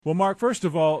Well, Mark, first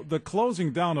of all, the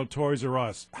closing down of Toys R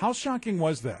Us, how shocking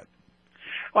was that?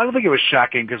 Well, I don't think it was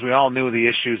shocking because we all knew the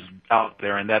issues out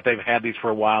there and that they've had these for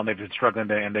a while and they've been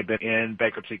struggling and they've been in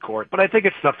bankruptcy court. But I think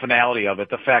it's the finality of it,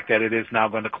 the fact that it is now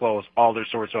going to close all their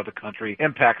stores throughout the country,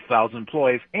 impact 1,000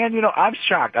 employees. And, I'm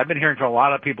shocked. I've been hearing from a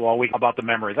lot of people all week about the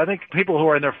memories. I think people who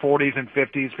are in their 40s and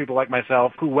 50s, people like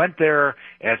myself, who went there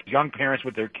as young parents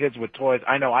with their kids with toys.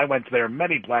 I know I went there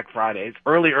many Black Fridays,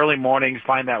 early mornings,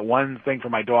 find that one thing for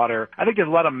my daughter. I think there's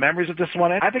a lot of memories of this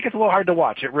one. I think it's a little hard to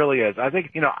watch. It really is. I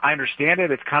think, I understand it.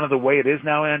 It's kind of the way it is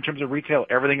now in terms of retail.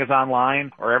 Everything is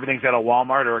online or everything's at a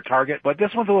Walmart or a Target. But this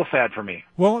one's a little sad for me.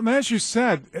 Well, and as you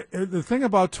said, the thing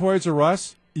about Toys R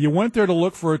Us, you went there to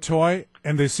look for a toy,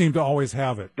 and they seem to always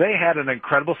have it. They had an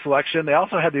incredible selection. They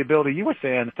also had the ability, you were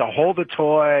saying, to hold a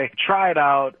toy, try it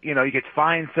out. You could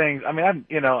find things. I mean,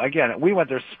 again, we went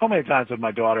there so many times with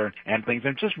my daughter and things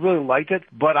and just really liked it.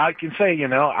 But I can say,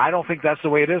 I don't think that's the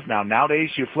way it is now.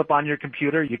 Nowadays, you flip on your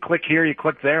computer, you click here, you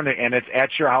click there, and it's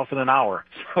at your house in an hour.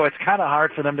 So it's kind of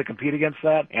hard for them to compete against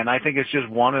that. And I think it's just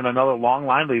one in another long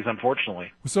line of these,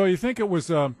 unfortunately. So you think it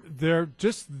was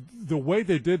just the way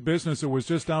they did business, it was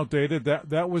just outdated?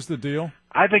 That was the deal?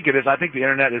 I think it is. I think the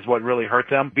internet is what really hurt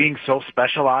them. Being so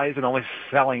specialized and only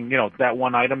selling, that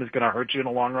one item is going to hurt you in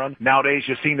the long run. Nowadays,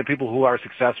 you're seeing the people who are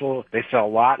successful, they sell a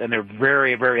lot, and they're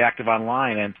very, very active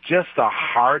online. And just a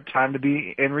hard time to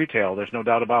be in retail. There's no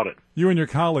doubt about it. You and your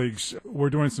colleagues were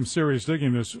doing some serious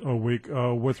digging this week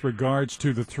with regards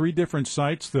to the 3 different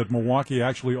sites that Milwaukee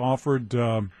actually offered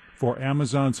for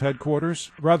Amazon's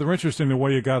headquarters. Rather interesting the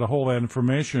way you got a hold of that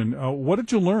information. What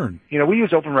did you learn? We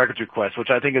use open records requests, which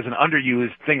I think is an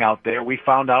underused thing out there. We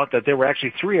found out that there were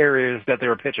actually 3 areas that they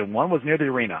were pitching. One was near the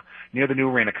arena, near the new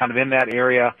arena, kind of in that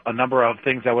area. A number of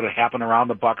things that would have happened around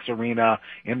the Bucks arena,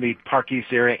 in the Park East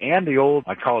area, and the old,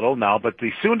 I call it old now, but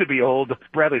the soon-to-be old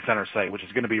Bradley Center site, which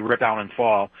is going to be ripped down in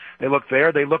fall. They looked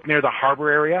there. They looked near the harbor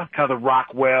area, kind of the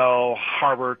Rockwell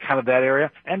Harbor, kind of that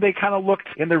area. And they kind of looked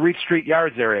in the Reach Street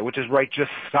Yards area, which is right just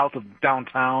south of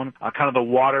downtown, kind of the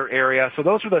water area. So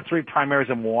those were the 3 primaries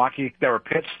in Milwaukee that were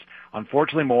pitched.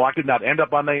 Unfortunately, Milwaukee did not end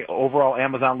up on the overall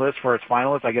Amazon list for its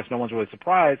finalists. I guess no one's really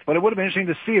surprised, but it would have been interesting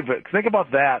to see. But think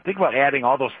about that. Think about adding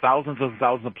all those thousands and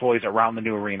thousands of employees around the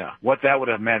new arena. What that would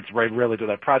have meant really to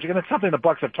that project. And it's something the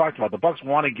Bucks have talked about. The Bucks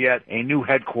want to get a new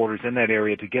headquarters in that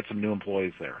area to get some new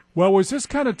employees there. Well, was this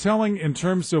kind of telling in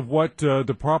terms of what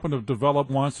Department of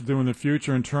Development wants to do in the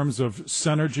future in terms of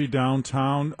synergy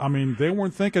downtown? I mean, they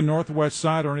weren't thinking Northwest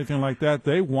Side or anything like that.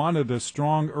 They wanted a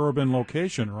strong urban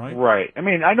location, right? Right. I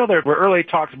mean, I know there were early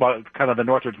talks about kind of the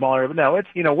Northridge Mall area, but no, it's,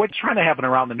 what's trying to happen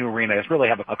around the new arena is really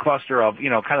have a cluster of,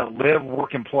 kind of live,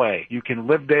 work, and play. You can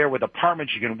live there with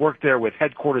apartments, you can work there with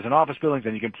headquarters and office buildings,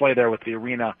 and you can play there with the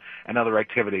arena and other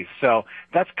activities. So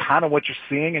that's kind of what you're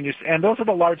seeing, and those are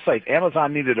the large sites.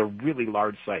 Amazon needed a really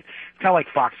large site. It's kind of like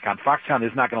Foxconn. Foxconn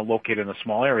is not going to locate in a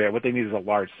small area. What they need is a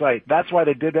large site. That's why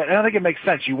they did that, and I think it makes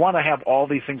sense. You want to have all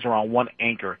these things around one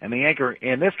anchor, and the anchor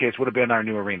in this case would have been our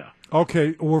new arena.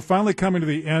 Okay, we're finally coming to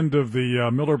the end of the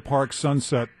Miller Park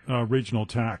Sunset regional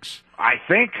tax. I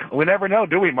think. We never know,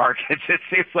 do we, Mark? It just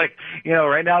seems like,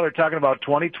 right now they're talking about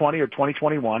 2020 or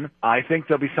 2021. I think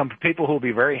there'll be some people who will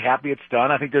be very happy it's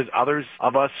done. I think there's others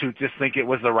of us who just think it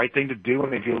was the right thing to do.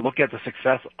 And if you look at the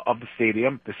success of the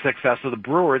stadium, the success of the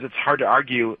Brewers, it's hard to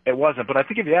argue it wasn't. But I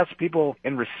think if you ask people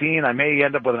in Racine, I may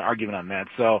end up with an argument on that.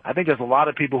 So I think there's a lot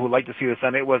of people who like to see this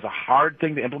done. It was a hard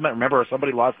thing to implement. Remember,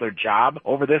 somebody lost their job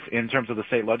over this in terms of the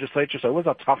state legislature. So it was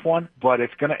a tough one, but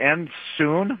it's going to end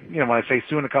soon. When I say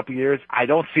soon, a couple of years, I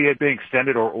don't see it being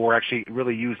extended or actually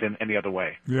really used in any other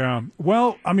way. Yeah.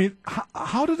 Well, I mean,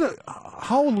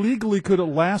 how legally could it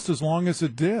last as long as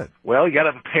it did? Well, you got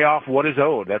to pay off what is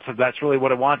owed. That's really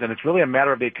what it wants, and it's really a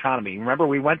matter of the economy. Remember,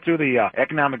 we went through the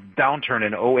economic downturn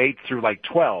in '08 through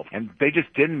 12, and they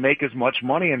just didn't make as much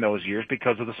money in those years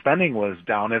because of the spending was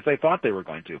down as they thought they were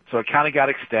going to. So it kind of got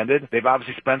extended. They've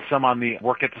obviously spent some on the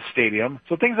work at the stadium.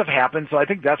 So things have happened, so I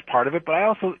think that's part of it. But I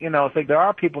also, think there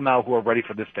are people now who are ready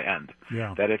for this to end.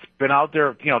 Yeah. That it's been out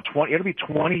there, it'll be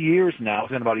 20 years now,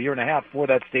 in about a year and a half, for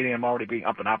that stadium already being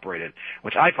up and operated,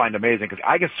 which I find amazing because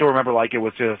I can still remember like it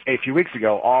was just a few weeks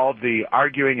ago, all the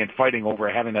arguing and fighting over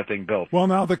having that thing built. Well,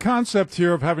 now the concept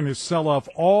here of having to sell off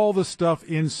all the stuff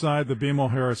inside the BMO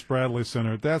Harris Bradley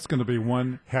Center, that's going to be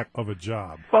one heck of a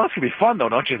job. Well, it's going to be fun, though,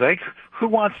 don't you think? who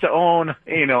wants to own,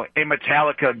 a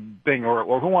Metallica thing,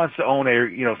 or who wants to own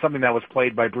something that was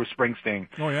played by Bruce Springsteen?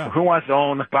 Oh, yeah. Or who wants to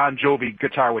own Bon Jovi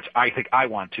guitar, which I think I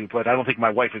want to, but I don't think my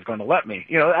wife is going to let me.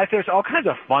 There's all kinds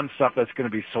of fun stuff that's going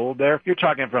to be sold there. You're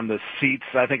talking from the seats,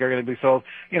 I think, are going to be sold.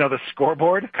 The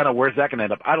scoreboard, kind of where's that going to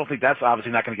end up? I don't think that's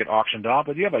obviously not going to get auctioned off,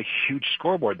 but you have a huge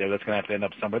scoreboard there that's going to have to end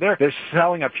up somewhere. They're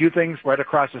selling a few things right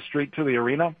across the street to the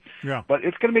arena. Yeah. But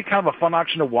it's going to be kind of a fun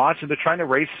auction to watch, and they're trying to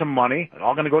raise some money.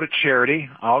 All going to go to charity.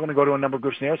 All going to go to a number of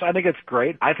groups in the area. So I think it's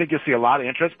great. I think you'll see a lot of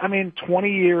interest. 20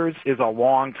 years is a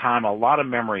long time. A lot of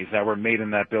memories that were made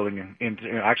in that building.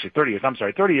 Actually, 30 years. I'm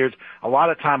sorry, 30 years. A lot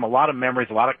of time, a lot of memories,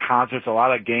 a lot of concerts, a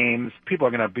lot of games. People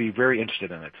are going to be very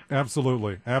interested in it.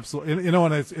 Absolutely.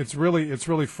 And it's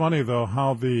really funny though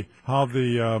how the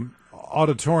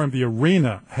auditorium, the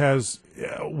arena,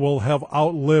 will have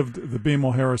outlived the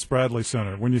BMO Harris Bradley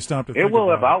Center. When you stop to think it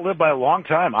will about have outlived by a long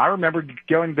time. I remember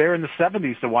going there in the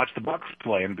 70s to watch the Bucks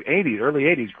play, in the 80s, early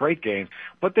 80s, great games.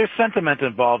 But there's sentiment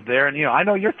involved there, and I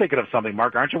know you're thinking of something,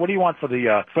 Mark, aren't you? What do you want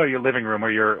for your living room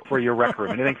or for your rec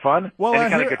room? Anything fun? Well, Any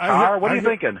kind of guitar? What are you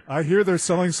thinking? I hear they're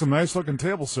selling some nice looking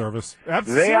table service.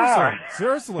 They are.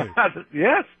 Seriously.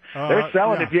 Yes. They're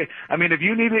selling. Yeah. If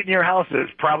you need it in your house,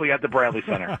 it's probably at the Bradley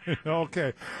Center.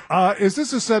 Okay. Is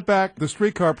this a setback? The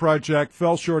streetcar project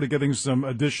fell short of getting some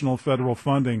additional federal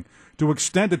funding to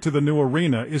extend it to the new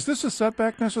arena. Is this a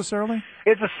setback necessarily?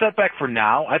 It's a setback for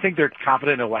now. I think they're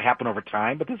confident it will happen over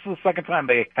time, but this is the second time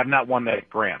they have not won that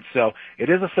grant. So it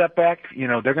is a setback.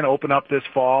 They're going to open up this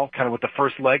fall kind of with the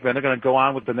first leg. Then they're going to go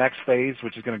on with the next phase,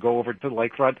 which is going to go over to the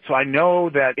lakefront. So I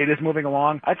know that it is moving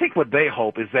along. I think what they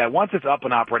hope is that once it's up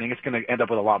and operating, it's going to end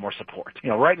up with a lot more support.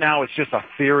 Right now it's just a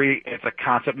theory. It's a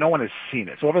concept. No one has seen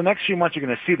it. So over the next few months, you're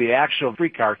going to see the actual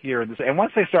streetcar here. And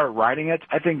once they start riding it,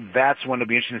 I think that's when it'll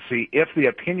be interesting to see if the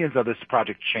opinions of this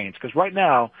project change. Because right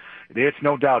now, it's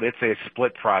no doubt it's a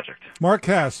split project. Mark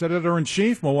Kass,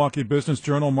 Editor-in-Chief, Milwaukee Business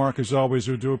Journal. Mark, as always,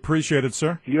 we do appreciate it,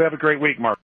 sir. You have a great week, Mark.